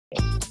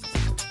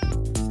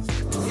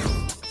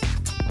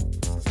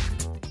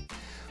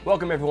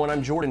Welcome everyone,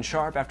 I'm Jordan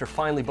Sharp. After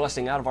finally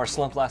busting out of our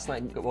slump last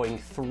night, going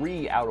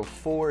 3 out of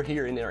 4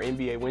 here in our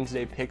NBA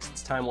Wednesday picks,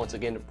 it's time once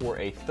again for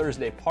a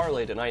Thursday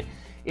parlay tonight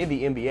in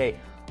the NBA.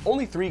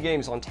 Only 3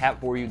 games on tap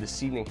for you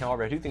this evening.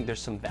 However, I do think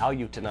there's some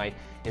value tonight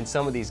in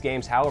some of these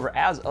games. However,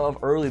 as of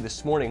early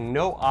this morning,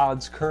 no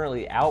odds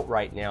currently out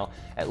right now,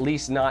 at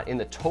least not in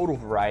the total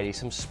variety.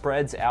 Some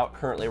spreads out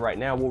currently right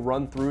now. We'll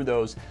run through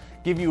those,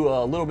 give you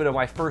a little bit of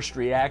my first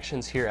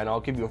reactions here, and I'll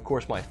give you, of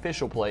course, my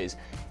official plays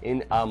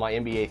in my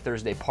NBA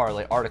Thursday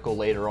parlay article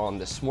later on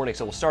this morning.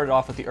 So we'll start it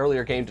off with the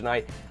earlier game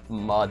tonight.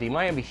 The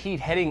Miami Heat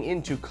heading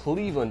into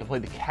Cleveland to play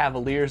the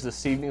Cavaliers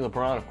this evening.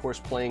 LeBron, of course,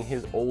 playing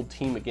his old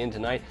team again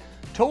tonight.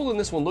 Total in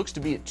this one looks to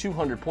be at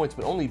 200 points,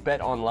 but only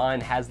Bet Online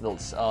has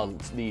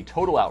the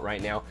total out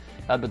right now.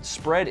 But the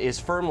spread is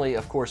firmly,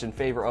 of course, in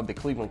favor of the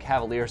Cleveland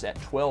Cavaliers at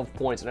 12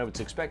 points, and I would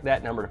expect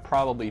that number to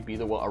probably be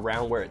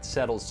around where it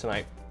settles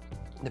tonight,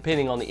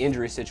 depending on the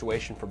injury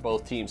situation for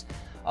both teams.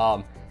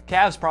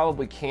 Cavs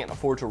probably can't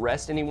afford to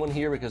rest anyone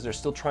here because they're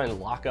still trying to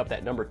lock up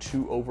that number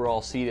 2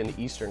 overall seed in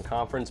the Eastern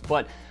Conference.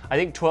 But I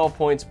think 12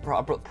 points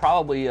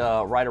probably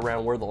right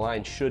around where the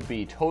line should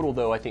be. Total,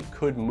 though, I think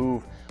could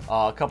move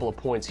a couple of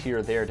points here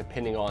or there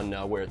depending on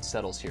where it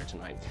settles here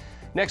tonight.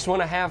 Next one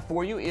I have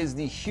for you is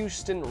the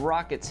Houston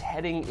Rockets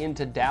heading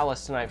into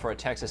Dallas tonight for a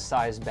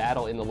Texas-sized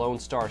battle in the Lone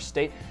Star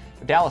State.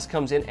 Dallas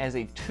comes in as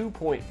a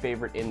 2-point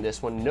favorite in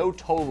this one. No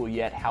total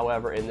yet,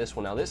 however, in this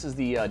one. Now, this is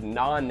the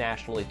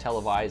non-nationally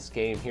televised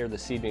game here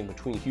this evening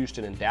between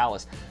Houston and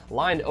Dallas.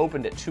 Line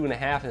opened at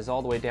 2.5 and is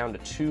all the way down to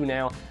 2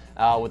 now,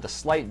 with a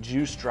slight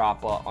juice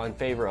drop in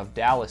favor of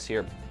Dallas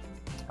here.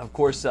 Of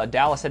course,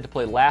 Dallas had to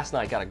play last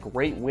night, got a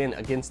great win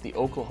against the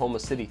Oklahoma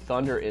City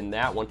Thunder in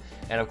that one.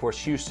 And of course,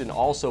 Houston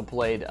also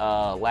played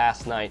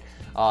last night.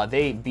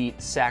 They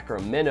beat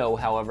Sacramento,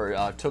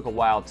 however, took a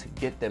while to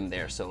get them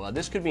there. So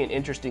this could be an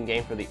interesting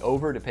game for the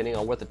over, depending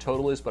on what the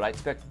total is, but I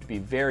expect it to be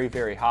very,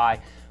 very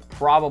high.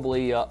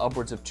 Probably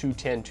upwards of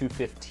 210,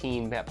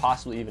 215,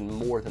 possibly even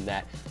more than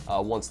that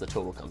once the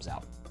total comes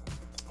out.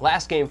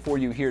 Last game for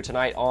you here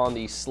tonight on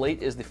the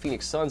slate is the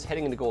Phoenix Suns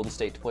heading into Golden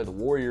State to play the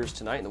Warriors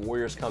tonight. And the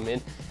Warriors come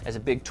in as a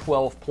big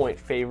 12-point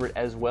favorite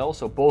as well.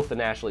 So both the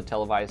nationally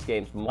televised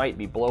games might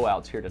be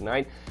blowouts here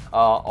tonight.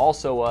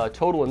 Also,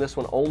 total in this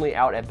one only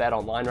out at Bet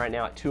Online right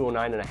now at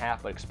 209.5,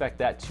 but expect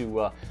that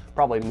to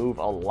probably move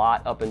a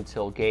lot up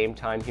until game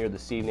time here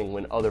this evening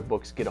when other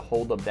books get a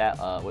hold of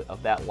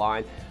that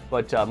line.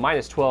 But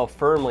minus 12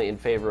 firmly in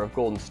favor of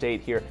Golden State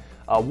here.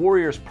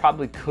 Warriors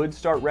probably could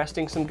start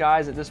resting some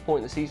guys at this point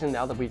in the season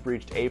now that we've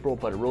reached April,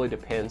 but it really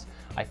depends,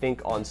 I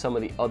think, on some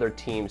of the other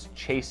teams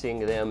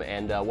chasing them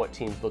and what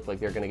teams look like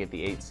they're going to get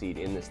the 8th seed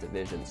in this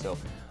division. So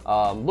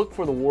look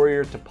for the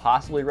Warriors to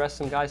possibly rest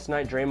some guys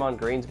tonight. Draymond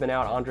Green's been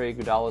out. Andre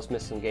Iguodala's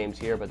missed some games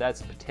here, but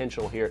that's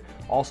potential here.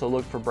 Also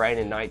look for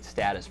Brandon Knight's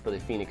status for the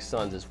Phoenix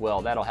Suns as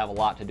well. That'll have a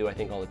lot to do, I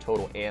think, on the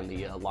total and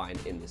the line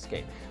in this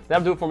game.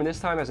 That'll do it for me this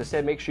time. As I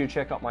said, make sure you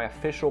check out my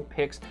official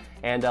picks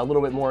and a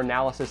little bit more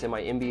analysis in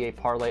my NBA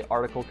Parlay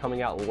article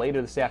coming out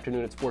later this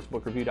afternoon at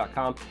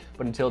sportsbookreview.com.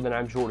 But until then,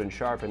 I'm Jordan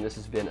Sharp, and this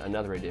has been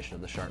another edition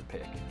of the Sharp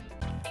Pick.